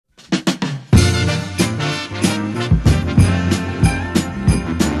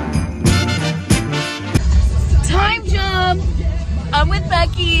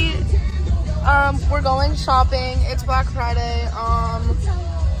we're going shopping. It's Black Friday.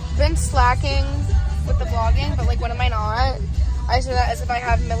 Been slacking with the vlogging, but like, when am I not? I say that as if I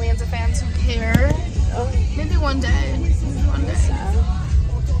have millions of fans who care. Maybe one day.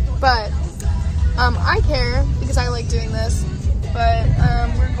 But I care because I like doing this. But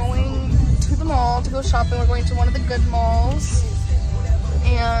we're going to the mall to go shopping. We're going to one of the good malls,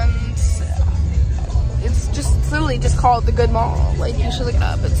 and it's literally just called the Good Mall. Like, you should look it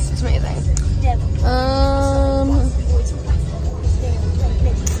up. It's amazing.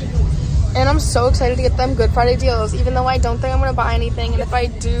 And I'm so excited to get them Good Friday deals, even though I don't think I'm gonna buy anything. And if I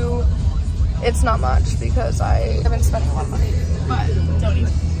do, it's not much because I have been spending a lot of money. But don't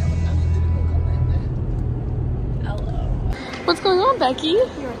even. Hello. What's going on, Becky?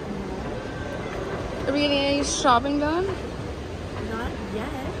 Are we getting any shopping done? Not yet.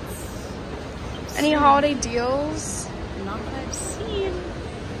 Any holiday deals? Not that I've seen.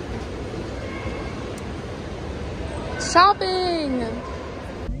 Shopping!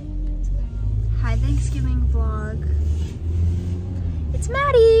 Hi, Thanksgiving vlog. It's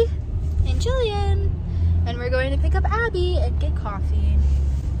Maddie and Jillian, and we're going to pick up Abby and get coffee.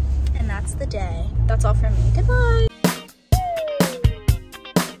 And that's the day. That's all from me. Goodbye.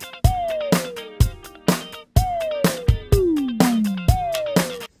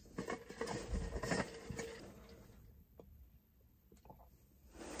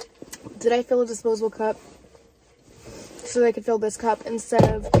 Did I fill a disposable cup so that I could fill this cup instead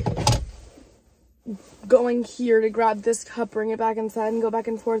of going here to grab this cup, bring it back inside, and go back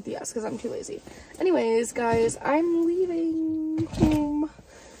and forth? Yes, because I'm too lazy. Anyways, guys, I'm leaving home.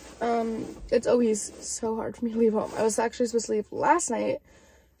 It's always so hard for me to leave home. I was actually supposed to leave last night,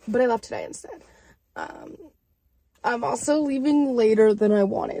 but I left today instead. I'm also leaving later than I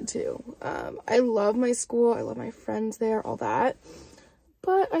wanted to. I love my school. I love my friends there, all that.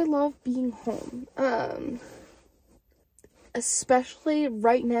 But I love being home. Especially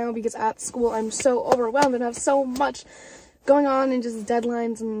right now, because at school I'm so overwhelmed and have so much going on and just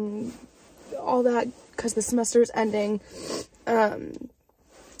deadlines and all that because the semester is ending.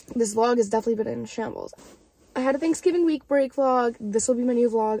 This vlog has definitely been in shambles. I had a Thanksgiving week break vlog. This will be my new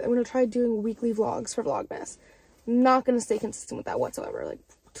vlog. I'm going to try doing weekly vlogs for Vlogmas. Not going to stay consistent with that whatsoever. Like,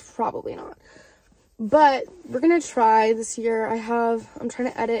 probably not. But we're going to try this year. I'm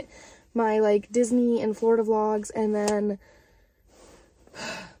trying to edit my, like, Disney and Florida vlogs, and then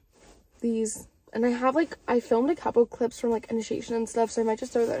these, and I have, like, I filmed a couple clips from, like, initiation and stuff, so I might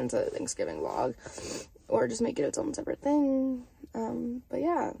just throw that into the Thanksgiving vlog, or just make it its own separate thing. But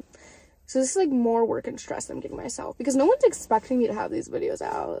yeah, so this is, like, more work and stress I'm giving myself, because no one's expecting me to have these videos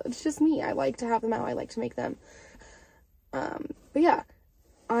out. It's just me. I like to have them out. I like to make them. But yeah,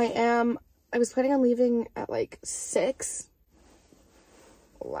 I was planning on leaving at, like, 6.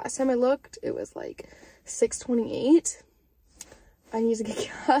 Last time I looked, it was, like, 6:28. I need to get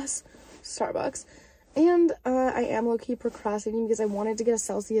gas. Starbucks. And I am low-key procrastinating because I wanted to get a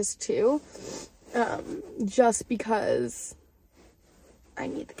Celsius, too. Just because I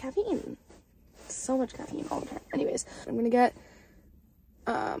need the caffeine. So much caffeine all the time. Anyways, I'm going to get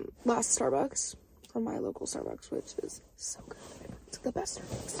last Starbucks from my local Starbucks, which is so good. It's the best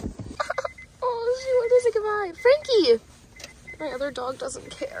Starbucks. Oh, she wanted to say goodbye. Frankie! My other dog doesn't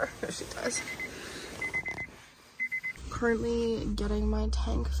care. No, she does. Currently getting my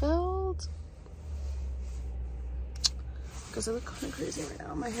tank filled. Because I look kind of crazy right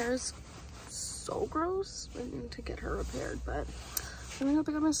now. My hair is so gross. I need to get her repaired, but I'm gonna go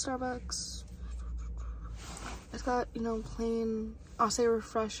pick up my Starbucks. It's got, you know, plain acai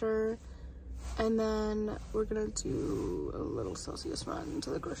refresher. And then we're gonna do a little Celsius run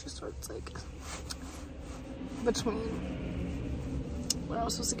to the grocery store. It's like between where I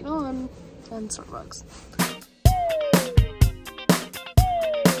was supposed to get on and Starbucks.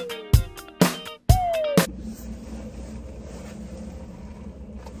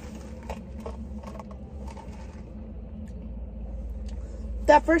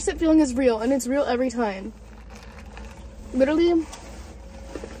 That first sip feeling is real, and it's real every time. Literally,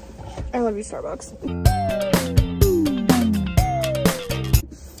 I love you, Starbucks.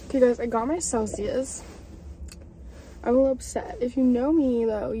 Okay, guys, I got my Celsius. I'm a little upset. If you know me,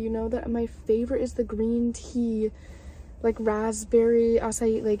 though, you know that my favorite is the green tea, like raspberry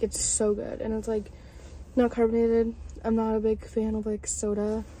acai. Like, it's so good, and it's like not carbonated. I'm not a big fan of like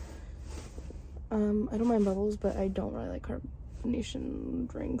soda. I don't mind bubbles, but I don't really like carbonation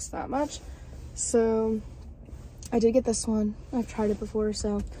drinks that much. So I did get this one. I've tried it before,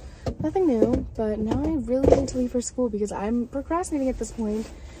 so nothing new. But now I really need to leave for school because I'm procrastinating at this point,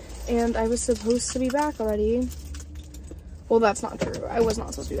 and I was supposed to be back already. Well, that's not true. I was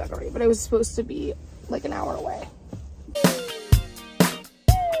not supposed to be that early, but I was supposed to be like an hour away.